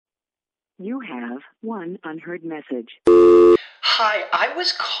You have one unheard message. Hi, I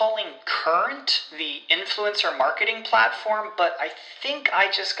was calling Current, the influencer marketing platform, but I think I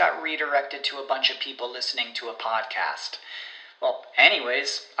just got redirected to a bunch of people listening to a podcast. Well,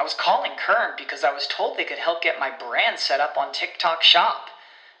 anyways, I was calling Current because I was told they could help get my brand set up on TikTok Shop,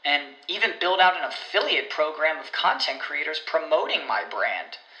 and even build out an affiliate program of content creators promoting my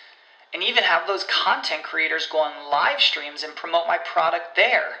brand, and even have those content creators go on live streams and promote my product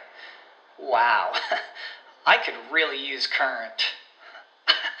there. Wow, I could really use Current.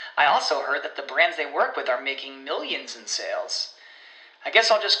 I also heard that the brands they work with are making millions in sales. I guess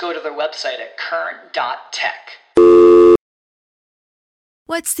I'll just go to their website at current.tech.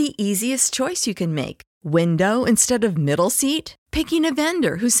 What's the easiest choice you can make? Window instead of middle seat? Picking a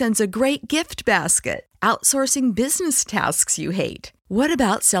vendor who sends a great gift basket? Outsourcing business tasks you hate? What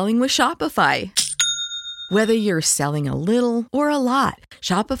about selling with Shopify? Whether you're selling a little or a lot,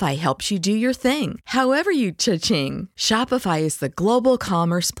 Shopify helps you do your thing, however you cha-ching. Shopify is the global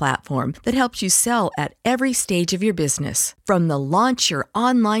commerce platform that helps you sell at every stage of your business. From the launch your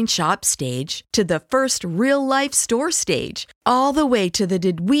online shop stage to the first real-life store stage, all the way to the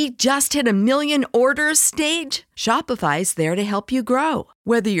did we just hit 1 million orders stage. Shopify's there to help you grow.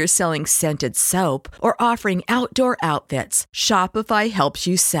 Whether you're selling scented soap or offering outdoor outfits, Shopify helps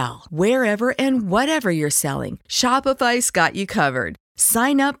you sell. Wherever and whatever you're selling, Shopify's got you covered.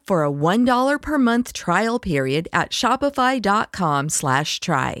 Sign up for a $1 per month trial period at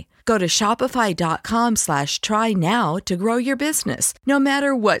shopify.com/try. Go to shopify.com/try now to grow your business, no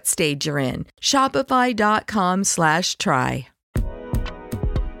matter what stage you're in. Shopify.com/try.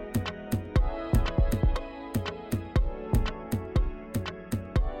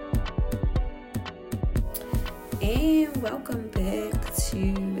 And welcome back to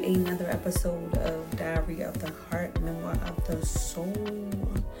another episode of Diary of the Heart, Memoir of the Soul,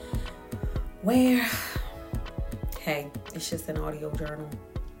 where, hey, it's just an audio journal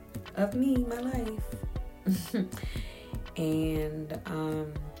of me, my life. And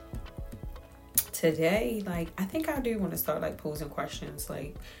today, I think I do want to start posing questions,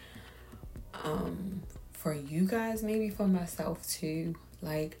 for you guys, maybe for myself too.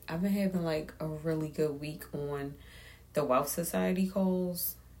 I've been having a really good week on the Wellth Society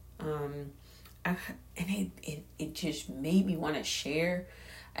calls. It just made me want to share.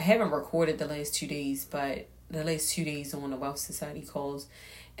 I haven't recorded the last 2 days, but the last 2 days on the Wellth Society calls,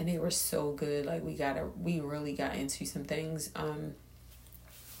 and they were so good. We really got into some things.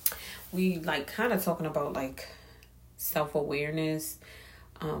 We kind of talking about self-awareness,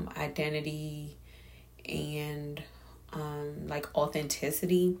 identity, and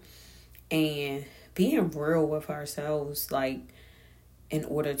authenticity, and being real with ourselves, in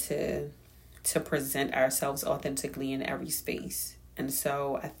order to present ourselves authentically in every space. And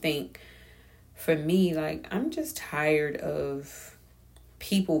so I think for me, I'm just tired of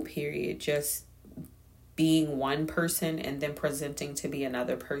people, period, just being one person and then presenting to be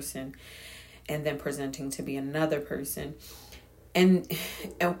another person and then presenting to be another person. And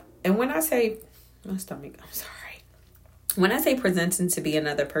when I say, my stomach, I'm sorry. When I say presenting to be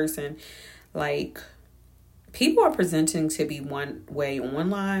another person, people are presenting to be one way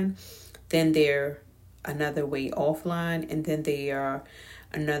online, then they're another way offline, and then they are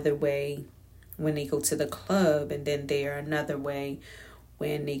another way when they go to the club, and then they are another way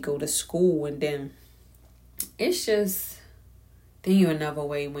when they go to school, and then it's just, then you another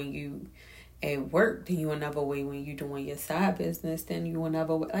way when you at work, then you another way when you doing your side business, then you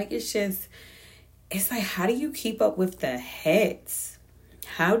another way. It's how do you keep up with the hats?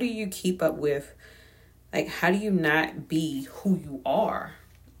 How do you keep up with, how do you not be who you are?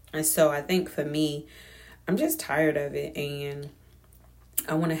 And so I think for me, I'm just tired of it. And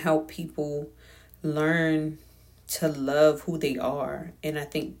I want to help people learn to love who they are. And I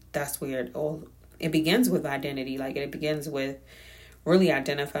think that's where it begins with identity. It begins with really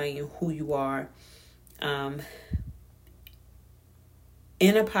identifying who you are.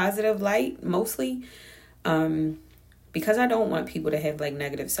 In a positive light, mostly, because I don't want people to have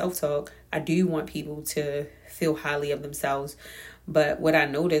negative self-talk. I do want people to feel highly of themselves. But what I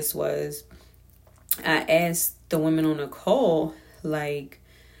noticed was I asked the women on the call,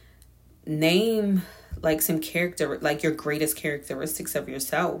 name some character, your greatest characteristics of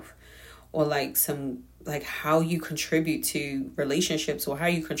yourself, or some how you contribute to relationships, or how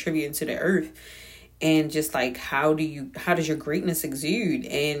you contribute into the earth. And just how does your greatness exude?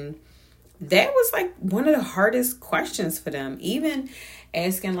 And that was one of the hardest questions for them. Even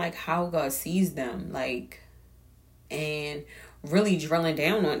asking how God sees them, and really drilling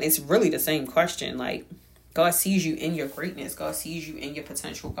down on, it's really the same question. God sees you in your greatness. God sees you in your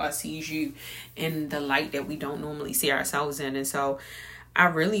potential. God sees you in the light that we don't normally see ourselves in. And so I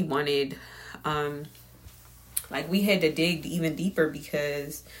really wanted, we had to dig even deeper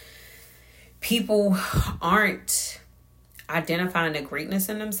because people aren't identifying the greatness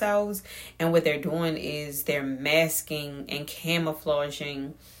in themselves. And what they're doing is they're masking and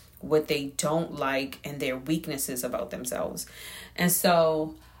camouflaging what they don't like and their weaknesses about themselves. And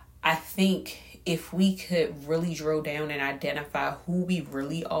so I think if we could really drill down and identify who we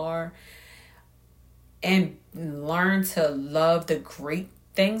really are and learn to love the great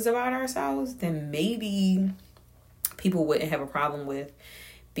things about ourselves, then maybe people wouldn't have a problem with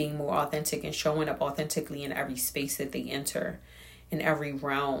being more authentic and showing up authentically in every space that they enter, in every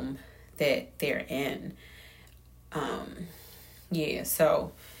realm that they're in.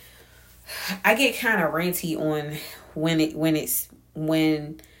 So I get kind of ranty on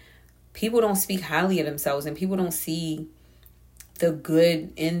when people don't speak highly of themselves and people don't see the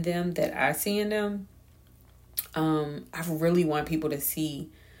good in them that I see in them. I really want people to see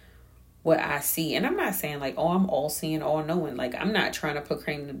what I see. And I'm not saying like, I'm all seeing, all knowing. Like, I'm not trying to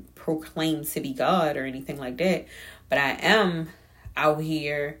proclaim to be God or anything like that. But I am out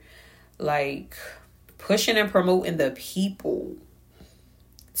here like pushing and promoting the people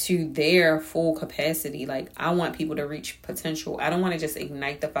to their full capacity. Like, I want people to reach potential. I don't want to just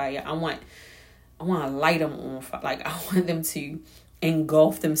ignite the fire. I want to light them on fire. Like, I want them to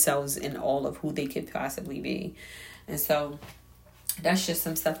engulf themselves in all of who they could possibly be. And so that's just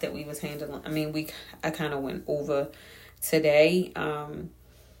some stuff that we was handling. I mean, I kind of went over today and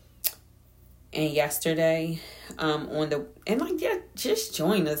yesterday just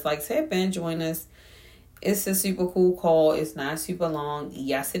join us. Like, tap in, join us. It's a super cool call. It's not super long.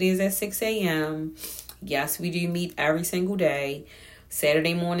 Yes, it is at 6 a.m. Yes, we do meet every single day.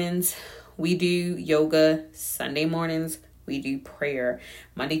 Saturday mornings, we do yoga. Sunday mornings, we do prayer.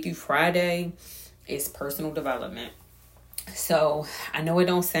 Monday through Friday is personal development. So I know it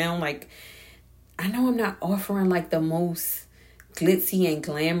don't sound like, I know I'm not offering like the most glitzy and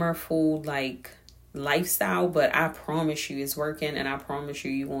glamourful like lifestyle, but I promise you it's working, and I promise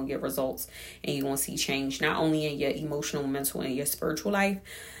you won't get results and you won't see change, not only in your emotional, mental, and your spiritual life,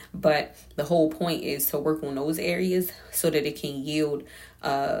 but the whole point is to work on those areas so that it can yield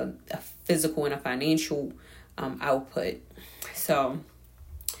a physical and a financial output. So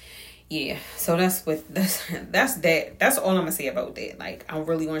so that's all I'm gonna say about that. Like, I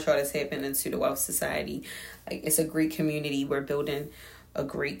really want y'all to tap into the Wellth Society. Like, it's a great community. We're building a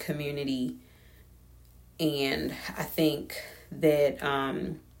great community. And I think that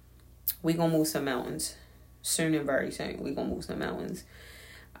we're going to move some mountains soon and very soon. We're going to move some mountains.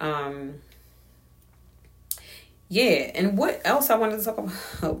 And what else I wanted to talk about?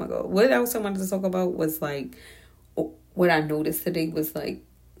 Oh, my God. What else I wanted to talk about was, like, what I noticed today was, like,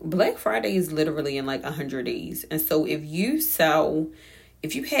 Black Friday is literally in, like, 100 days. And so if you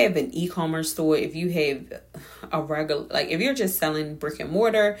have an e-commerce store, if you have a regular, like, if you're just selling brick and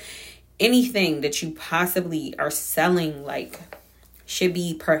mortar, anything that you possibly are selling, like, should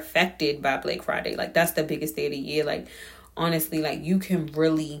be perfected by Black Friday. Like, that's the biggest day of the year. Like, honestly, like, you can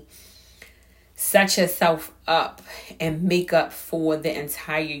really set yourself up and make up for the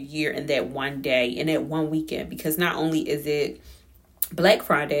entire year in that one day, in that one weekend. Because not only is it Black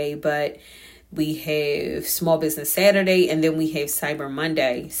Friday, but we have Small Business Saturday, and then we have Cyber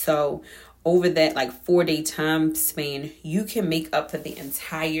Monday. So over that like 4-day time span, you can make up for the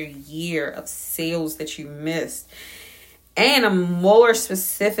entire year of sales that you missed. And I'm more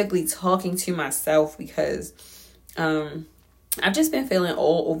specifically talking to myself because I've just been feeling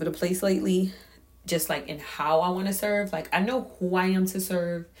all over the place lately, just like in how I want to serve. Like, I know who I am to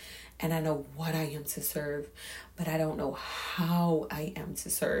serve and I know what I am to serve, but I don't know how I am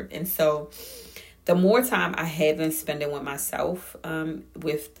to serve. And so the more time I have been spending with myself,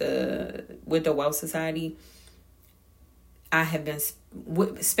 with the Wellth Society, I have been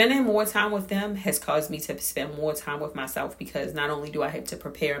spending more time with them has caused me to spend more time with myself, because not only do I have to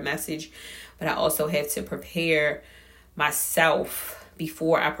prepare a message, but I also have to prepare myself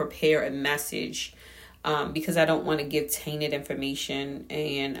before I prepare a message, because I don't want to give tainted information.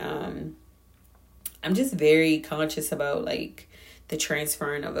 And I'm just very conscious about like the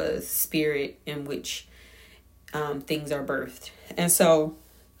transferring of a spirit in which things are birthed. And so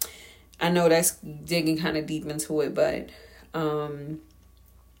I know that's digging kind of deep into it, but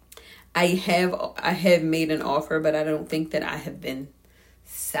I have made an offer, but I don't think that I have been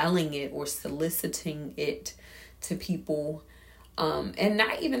selling it or soliciting it to people, and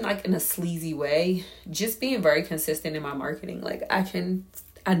not even like in a sleazy way, just being very consistent in my marketing. Like, I can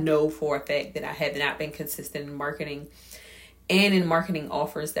I know for a fact that I have not been consistent in marketing and in marketing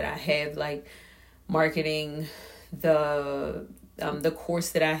offers that I have, like marketing the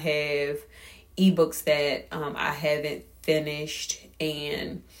course that I have, ebooks that I haven't finished,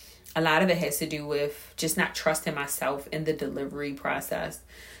 and a lot of it has to do with just not trusting myself in the delivery process.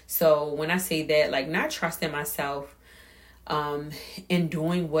 So when I say that, like not trusting myself in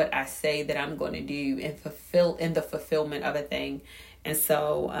doing what I say that I'm going to do and fulfill in the fulfillment of a thing. And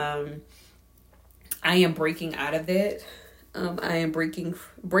so I am breaking out of that. I am breaking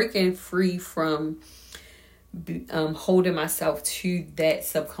free from holding myself to that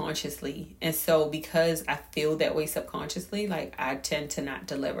subconsciously. And so because I feel that way subconsciously, like I tend to not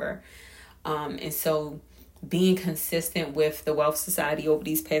deliver. And so being consistent with the Wellth Society over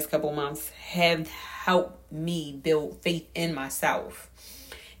these past couple months have helped me build faith in myself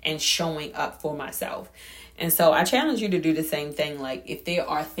and showing up for myself. And so I challenge you to do the same thing. Like if there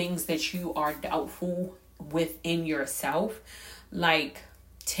are things that you are doubtful within yourself, like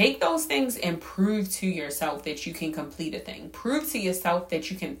take those things and prove to yourself that you can complete a thing. Prove to yourself that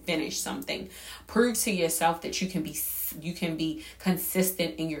you can finish something. Prove to yourself that you can be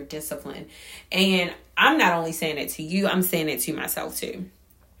consistent in your discipline. And I'm not only saying it to you, I'm saying it to myself too.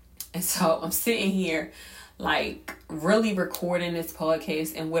 And so I'm sitting here like really recording this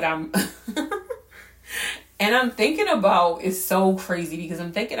podcast, and what I'm and I'm thinking about is so crazy because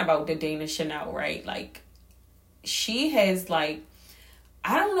I'm thinking about the Dana Chanel, right? Like she has like,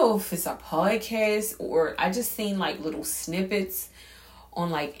 I don't know if it's a podcast or I just seen like little snippets on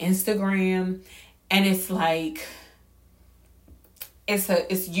like Instagram, and it's like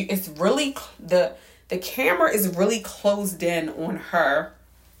it's really the camera is really closed in on her,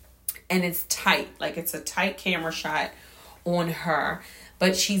 and it's tight, like it's a tight camera shot on her,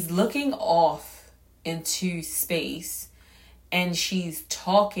 but she's looking off into space and she's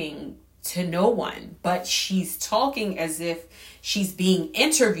talking to no one, but she's talking as if she's being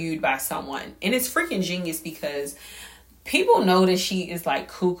interviewed by someone. And it's freaking genius because people know that she is like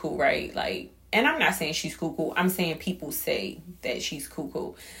cuckoo, right? Like, and I'm not saying she's cuckoo. I'm saying people say that she's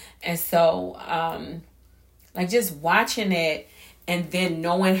cuckoo. And so, like just watching it and then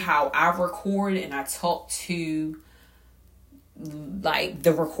knowing how I record and I talk to like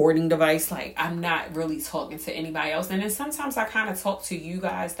the recording device, like I'm not really talking to anybody else. And then sometimes I kind of talk to you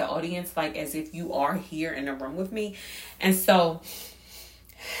guys, the audience, like as if you are here in the room with me. And so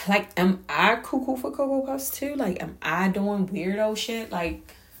like, am I cuckoo for Cocoa Puffs too? Like, am I doing weirdo shit? Like,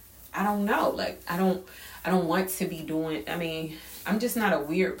 I don't know. Like, I don't want to be doing, I mean, I'm just not a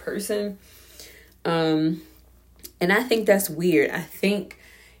weird person. And I think that's weird. I think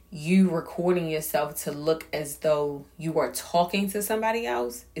you recording yourself to look as though you are talking to somebody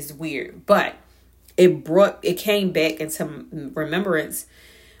else is weird, but it came back into remembrance.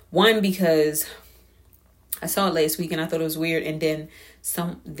 One, because I saw it last week and I thought it was weird, and then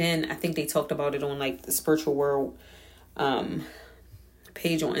I think they talked about it on like the Spiritual World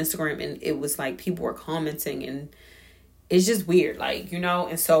page on Instagram, and it was like people were commenting, and it's just weird, like, you know.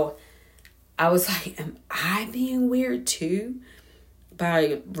 And so I was like, am I being weird too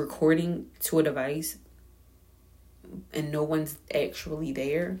by recording to a device and no one's actually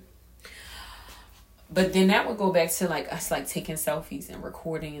there? But then that would go back to like us like taking selfies and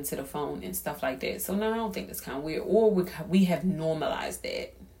recording into the phone and stuff like that. So no, I don't think that's kind of weird. Or we have normalized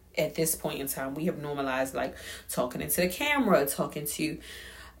that at this point in time. We have normalized like talking into the camera, talking to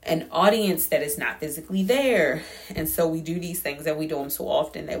an audience that is not physically there. And so we do these things and we do them so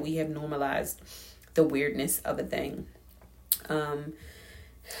often that we have normalized the weirdness of a thing.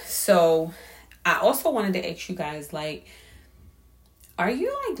 So I also wanted to ask you guys, like, are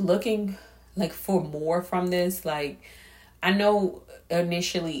you like looking like for more from this? Like, I know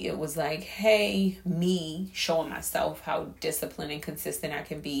initially it was like, hey, me showing myself how disciplined and consistent I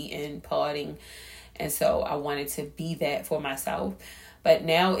can be in partying. And so I wanted to be that for myself. But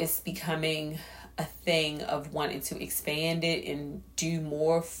now it's becoming a thing of wanting to expand it and do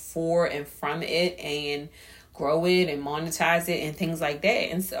more for and from it and grow it and monetize it and things like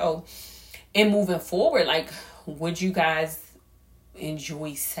that. And so in moving forward, like, would you guys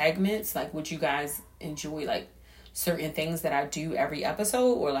enjoy segments? Like, would you guys enjoy like certain things that I do every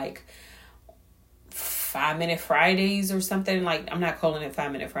episode, or like 5-minute Fridays or something? Like, I'm not calling it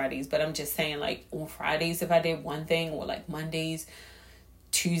 5-minute Fridays, but I'm just saying like on Fridays if I did one thing, or like Mondays,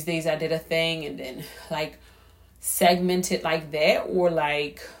 Tuesdays I did a thing, and then like segmented like that. Or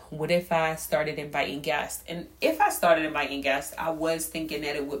like, what if I started inviting guests? And if I started inviting guests, I was thinking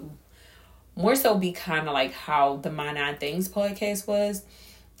that it would more so be kind of like how the My 9 Things podcast was.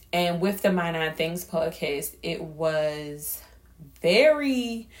 And with the My 9 Things podcast, it was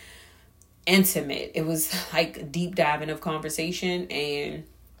very intimate. It was like a deep diving of conversation, and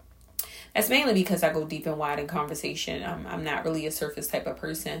that's mainly because I go deep and wide in conversation. I'm not really a surface type of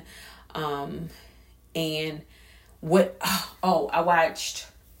person. And I watched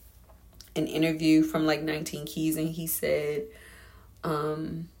an interview from like 19 Keys, and he said,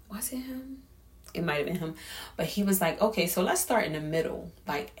 was it him? It might have been him. But he was like, okay, so let's start in the middle.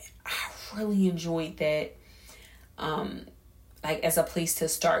 Like, I really enjoyed that. Like as a place to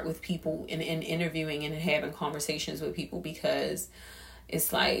start with people in interviewing and having conversations with people, because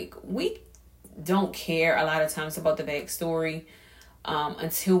it's like we don't care a lot of times about the backstory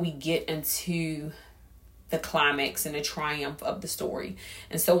until we get into the climax and the triumph of the story.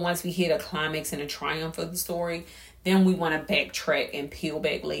 And so once we hit a climax and a triumph of the story, then we want to backtrack and peel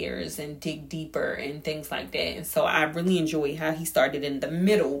back layers and dig deeper and things like that. And so I really enjoy how he started in the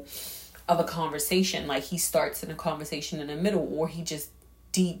middle of a conversation. Like he starts in a conversation in the middle, or he just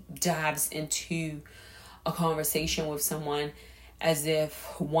deep dives into a conversation with someone as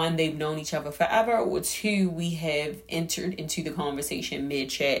if, one, they've known each other forever, or two, we have entered into the conversation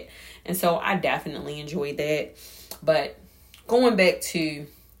mid-chat. And so I definitely enjoyed that. But going back to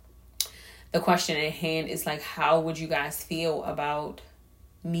the question at hand is like, how would you guys feel about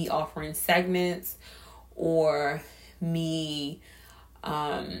me offering segments or me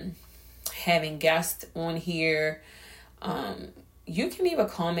having guests on here? You can leave a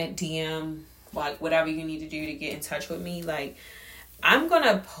comment, DM, like whatever you need to do to get in touch with me. Like I'm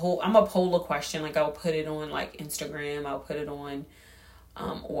gonna poll a question. Like I'll put it on like Instagram. I'll put it on,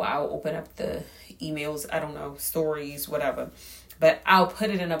 or I'll open up the emails. I don't know, stories, whatever. But I'll put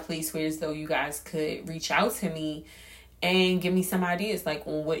it in a place where as though you guys could reach out to me and give me some ideas like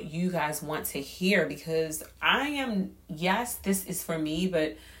on what you guys want to hear. Because yes, this is for me,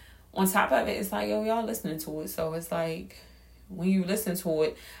 but on top of it, it's like, yo, y'all listening to it. So it's like, when you listen to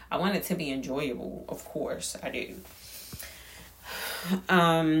it, I want it to be enjoyable. Of course, I do.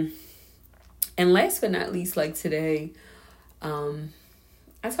 And last but not least, like today,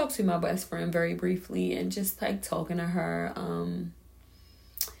 I talked to my best friend very briefly, and just like talking to her,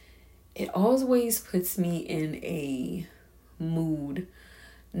 it always puts me in a mood,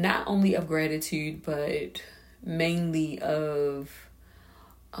 not only of gratitude, but mainly of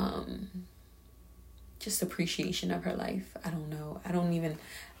just appreciation of her life. I don't know.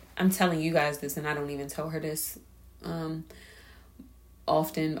 I'm telling you guys this, and I don't even tell her this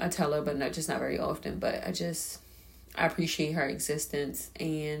often. I tell her, but not very often. But I appreciate her existence,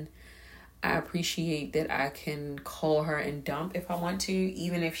 and I appreciate that I can call her and dump if I want to,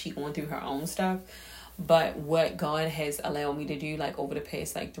 even if she's going through her own stuff. But what God has allowed me to do, like over the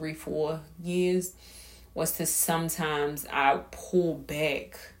past like 3-4 years, was to sometimes I pull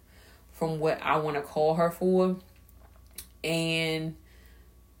back from what I want to call her for and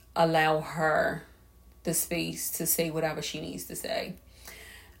allow her the space to say whatever she needs to say.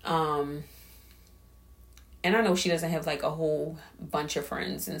 And I know she doesn't have like a whole bunch of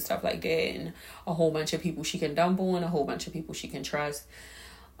friends and stuff like that, and a whole bunch of people she can dump on, a whole bunch of people she can trust.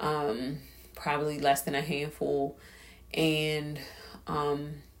 Probably less than a handful. And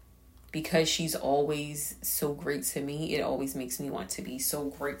because she's always so great to me, it always makes me want to be so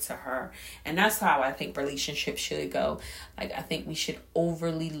great to her. And that's how I think relationships should go. Like, I think we should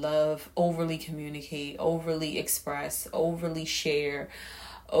overly love, overly communicate, overly express, overly share,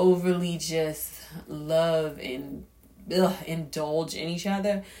 overly just love and indulge in each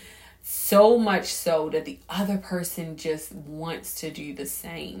other. So much so that the other person just wants to do the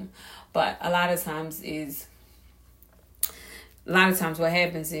same. But a lot of times what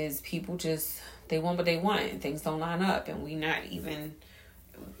happens is people just, they want what they want and things don't line up, and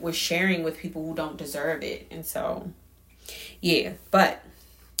we're sharing with people who don't deserve it. And so, yeah. But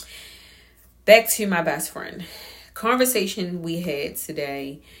back to my best friend. Conversation we had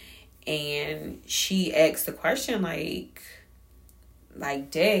today, and she asked the question like,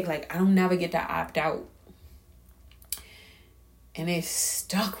 Dag, like I don't never get to opt out. And it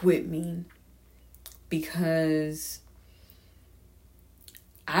stuck with me because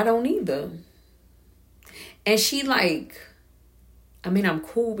I don't either. And she I'm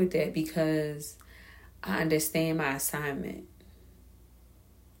cool with that because I understand my assignment.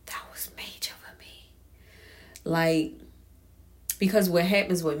 That was major for me. Like, because what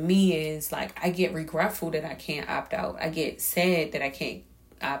happens with me is like, I get regretful that I can't opt out. I get sad that I can't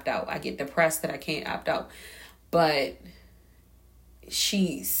opt out. I get depressed that I can't opt out. But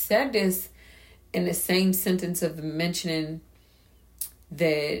she said this in the same sentence of mentioning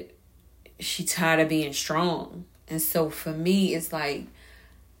that she tired of being strong. And so for me, it's like,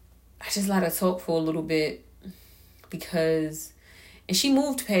 I just let her talk for a little bit because, and she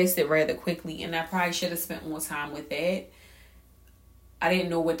moved past it rather quickly, and I probably should have spent more time with that. I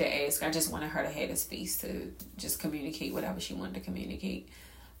didn't know what to ask. I just wanted her to have the space to just communicate whatever she wanted to communicate.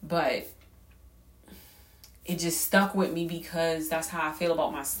 But it just stuck with me because that's how I feel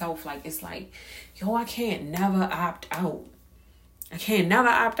about myself. Like, it's like, yo, I can't never opt out. I can't never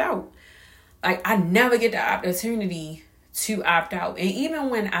opt out. Like, I never get the opportunity to opt out. And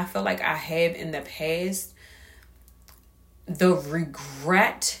even when I feel like I have in the past, the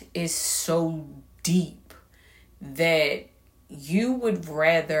regret is so deep that you would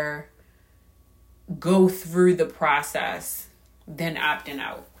rather go through the process than opting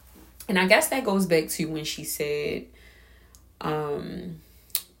out. And I guess that goes back to when she said, but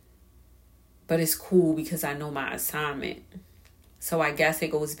it's cool because I know my assignment. So I guess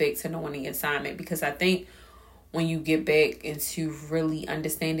it goes back to knowing the assignment, because I think when you get back into really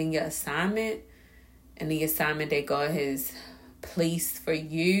understanding your assignment and the assignment that God has placed for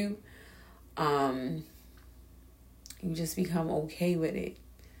you, you just become okay with it.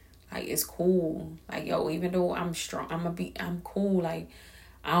 Like, it's cool. Like, yo, even though I'm strong, I'm cool. Like,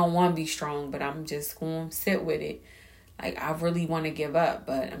 I don't want to be strong, but I'm just going to sit with it. Like, I really want to give up,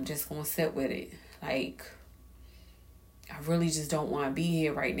 but I'm just going to sit with it. Like, I really just don't want to be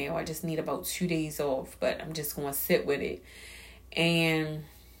here right now. I just need about 2 days off, but I'm just going to sit with it. And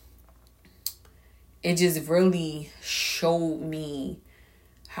it just really showed me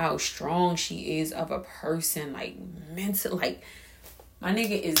how strong she is of a person, like, mental, like, my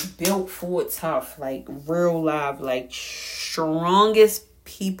nigga is built for it tough, like, real live, like, strongest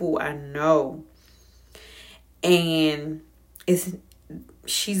people I know. And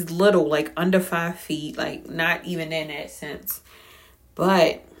she's little, like, under 5 feet, like, not even in that sense,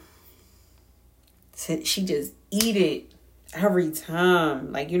 but she just eat it every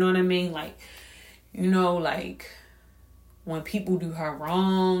time, like, you know what I mean? Like, you know, like, when people do her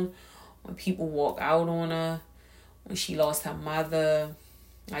wrong, when people walk out on her, when she lost her mother,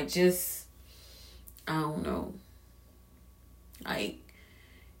 I don't know. Like,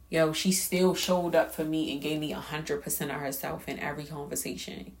 yo, she still showed up for me and gave me 100% of herself in every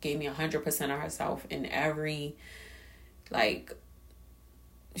conversation. Gave me 100% of herself in every, like,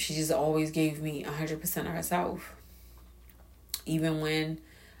 she just always gave me 100% of herself. Even when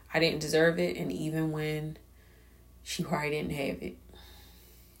I didn't deserve it, and even when she probably didn't have it.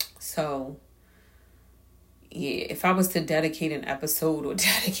 So, yeah, if I was to dedicate an episode or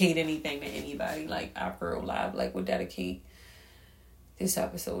dedicate anything to anybody, like, I real live, like, would dedicate this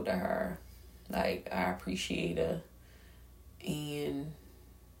episode to her. Like, I appreciate her, and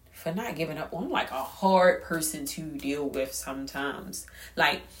for not giving up. I'm like a hard person to deal with sometimes.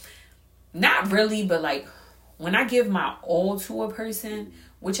 Like, not really, but like, when I give my all to a person,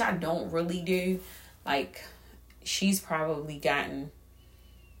 which I don't really do, like, she's probably gotten,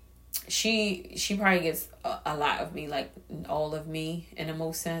 she probably gets a lot of me, like, all of me in the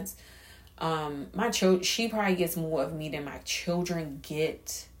most sense. She probably gets more of me than my children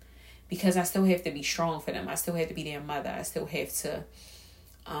get, because I still have to be strong for them. I still have to be their mother. I still have to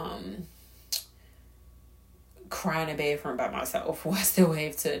cry in a bathroom by myself, or I still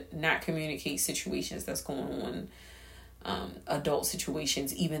have to not communicate situations that's going on, adult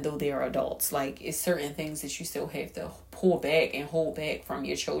situations, even though they're adults. Like, it's certain things that you still have to pull back and hold back from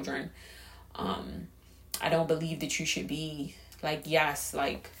your children. I don't believe that you should be, like, yes,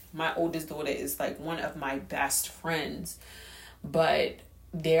 like, my oldest daughter is, like, one of my best friends, but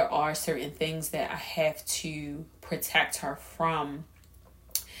there are certain things that I have to protect her from,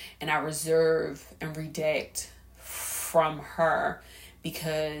 and I reserve and redact from her,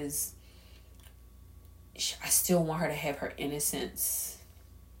 because I still want her to have her innocence,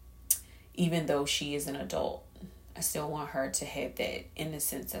 even though she is an adult. I still want her to have that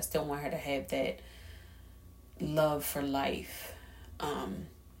innocence. I still want her to have that love for life,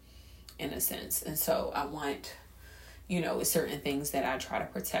 in a sense. And so I want, certain things that I try to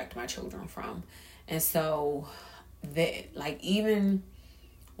protect my children from. And so that, like, even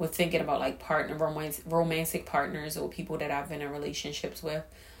with thinking about, like, romantic partners or people that I've been in relationships with,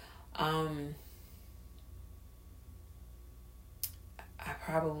 I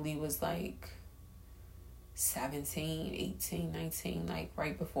probably was like 17, 18, 19, like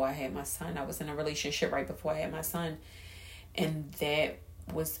right before I had my son. I was in a relationship right before I had my son. And that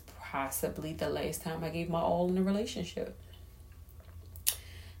was possibly the last time I gave my all in a relationship.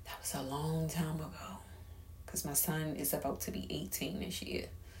 That was a long time ago, because my son is about to be 18 this year.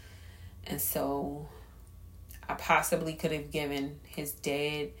 And so I possibly could have given his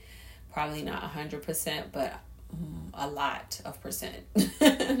dad, probably not 100%, but a lot of percent,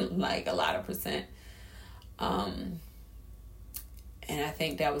 like a lot of percent. And I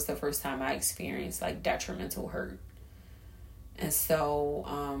think that was the first time I experienced like detrimental hurt. And so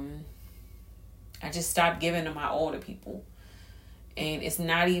I just stopped giving my all to people. And it's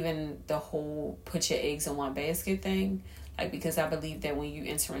not even the whole put your eggs in one basket thing. Like, because I believe that when you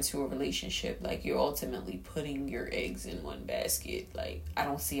enter into a relationship, like, you're ultimately putting your eggs in one basket. Like, I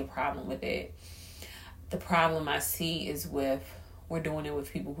don't see a problem with it. The problem I see is with, we're doing it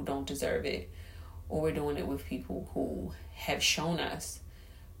with people who don't deserve it. Or we're doing it with people who have shown us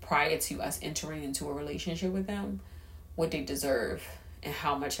prior to us entering into a relationship with them what they deserve and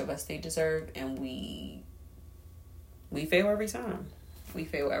how much of us they deserve. And we fail every time. We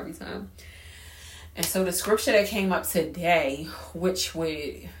fail every time. And so the scripture that came up today, which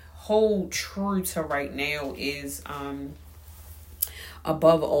would hold true to right now, is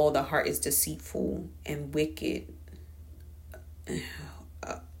above all, the heart is deceitful and wicked.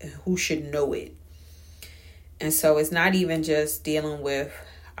 Who should know it? And so it's not even just dealing with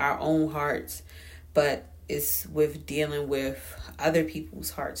our own hearts, but it's with dealing with other people's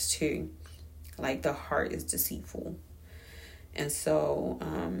hearts too. Like, the heart is deceitful. And so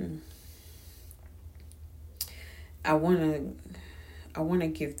I want to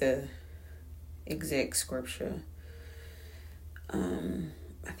give the exact scripture.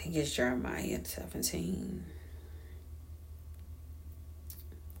 I think it's Jeremiah 17.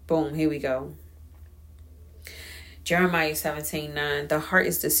 Boom, here we go. Jeremiah 17:9. The heart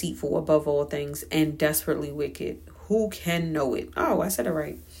is deceitful above all things and desperately wicked. Who can know it? Oh, I said it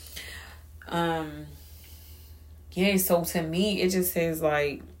right. Yeah, so to me, it just says,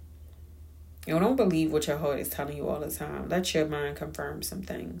 like, don't believe what your heart is telling you all the time. Let your mind confirm some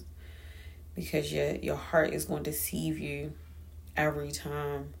things. Because your heart is going to deceive you every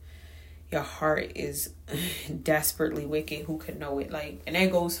time. Your heart is desperately wicked. Who could know it? Like, and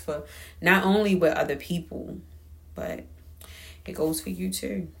that goes for not only with other people, but it goes for you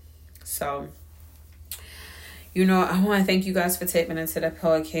too. So, I want to thank you guys for tapping into the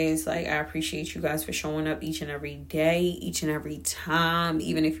podcast. Like, I appreciate you guys for showing up each and every day, each and every time,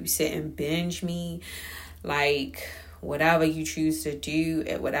 even if you sit and binge me. Like, whatever you choose to do,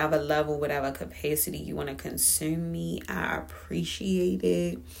 at whatever level, whatever capacity you want to consume me, I appreciate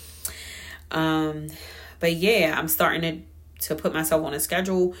it. But yeah, I'm starting to put myself on a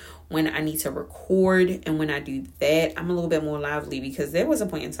schedule when I need to record. And when I do that, I'm a little bit more lively, because there was a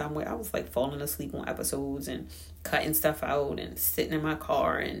point in time where I was like falling asleep on episodes and cutting stuff out and sitting in my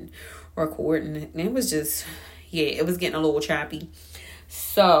car and recording. And it was just, it was getting a little choppy.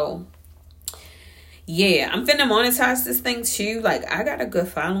 So yeah, I'm finna monetize this thing too. Like, I got a good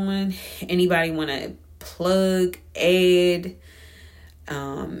following. Anybody want to plug, add,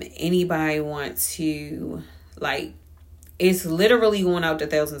 anybody want to, like, it's literally going out to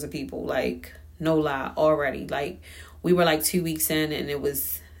thousands of people. Like, no lie, already. Like, we were like 2 weeks in and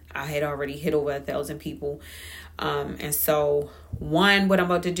I had already hit over 1,000 people. And so what I'm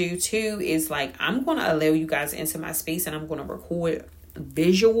about to do too is, like, I'm going to allow you guys into my space, and I'm going to record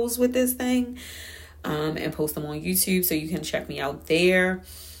visuals with this thing, and post them on YouTube so you can check me out there.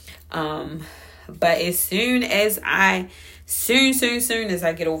 But as soon as I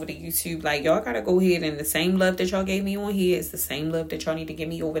get over to YouTube, like, y'all gotta go ahead, and the same love that y'all gave me on here is the same love that y'all need to give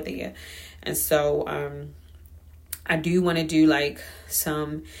me over there. And so I do want to do like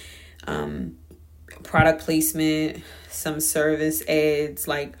some product placement, some service ads,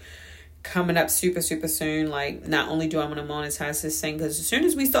 like, coming up super soon. Like, not only do I want to monetize this thing, because as soon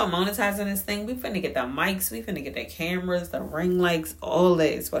as we start monetizing this thing, we finna get the mics, we finna get the cameras, the ring lights, all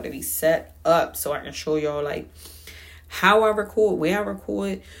that is about to be set up so I can show y'all, like, how I record, where I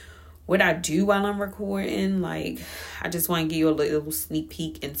record, what I do while I'm recording. Like, I just want to give you a little sneak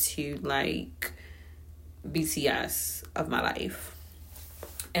peek into, like, BTS of my life.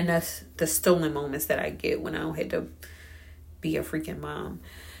 And that's the stolen moments that I get when I don't have to be a freaking mom.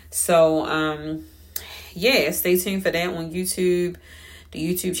 So, stay tuned for that on YouTube. The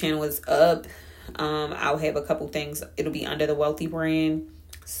YouTube channel is up. I'll have a couple things. It'll be under the Wellth brand.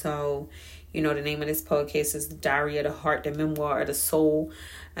 So, the name of this podcast is The Diary of the Heart, the Memoir of the Soul.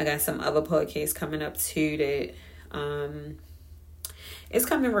 I got some other podcasts coming up too that, it's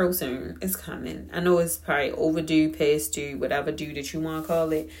coming real soon. It's coming. I know it's probably overdue, past due, whatever due that you want to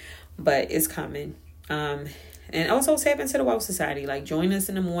call it, but it's coming. And also tap into the Wellth Society. Like, join us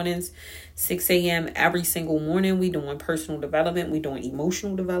in the mornings, 6 a.m. every single morning. We doing personal development. We doing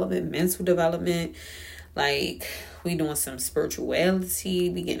emotional development, mental development. Like, we doing some spirituality.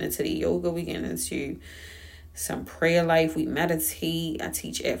 We getting into the yoga. We getting into some prayer life. We meditate. I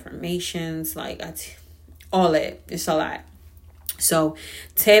teach affirmations. Like, all that. It's a lot. So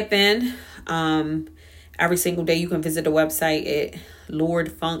tap in. every single day. You can visit the website at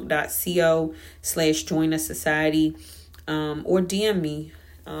lordfunk.co/join a society, or DM me,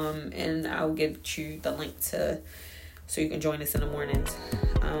 and I'll get you the link so you can join us in the mornings.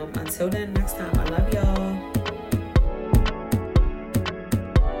 Until then, next time, I love y'all.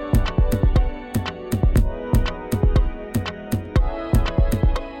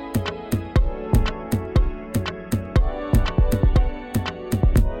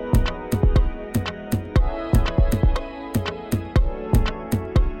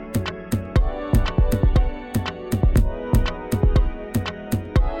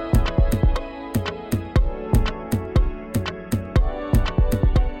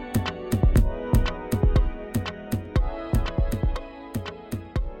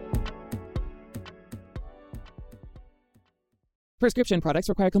 Prescription products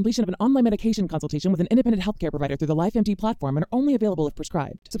require completion of an online medication consultation with an independent healthcare provider through the LifeMD platform and are only available if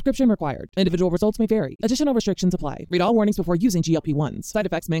prescribed. Subscription required. Individual results may vary. Additional restrictions apply. Read all warnings before using GLP-1s. Side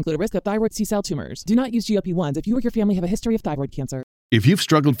effects may include a risk of thyroid C-cell tumors. Do not use GLP-1s if you or your family have a history of thyroid cancer. If you've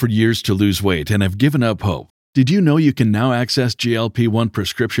struggled for years to lose weight and have given up hope, did you know you can now access GLP-1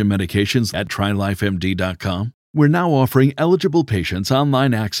 prescription medications at TryLifeMD.com? We're now offering eligible patients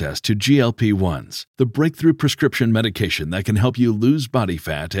online access to GLP-1s, the breakthrough prescription medication that can help you lose body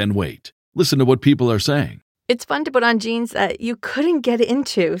fat and weight. Listen to what people are saying. It's fun to put on jeans that you couldn't get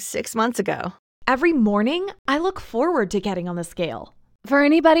into 6 months ago. Every morning, I look forward to getting on the scale. For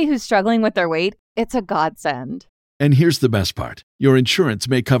anybody who's struggling with their weight, it's a godsend. And here's the best part. Your insurance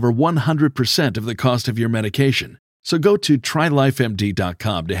may cover 100% of the cost of your medication. So go to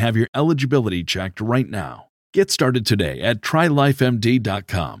TryLifeMD.com to have your eligibility checked right now. Get started today at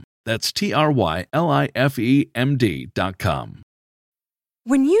TryLifeMD.com. That's TryLifeMD.com.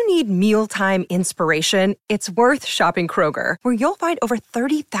 When you need mealtime inspiration, it's worth shopping Kroger, where you'll find over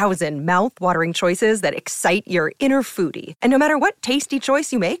 30,000 mouth-watering choices that excite your inner foodie. And no matter what tasty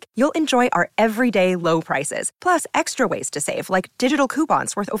choice you make, you'll enjoy our everyday low prices, plus extra ways to save, like digital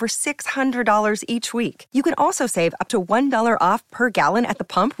coupons worth over $600 each week. You can also save up to $1 off per gallon at the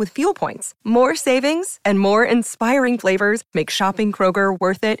pump with fuel points. More savings and more inspiring flavors make shopping Kroger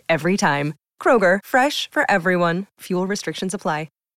worth it every time. Kroger, fresh for everyone. Fuel restrictions apply.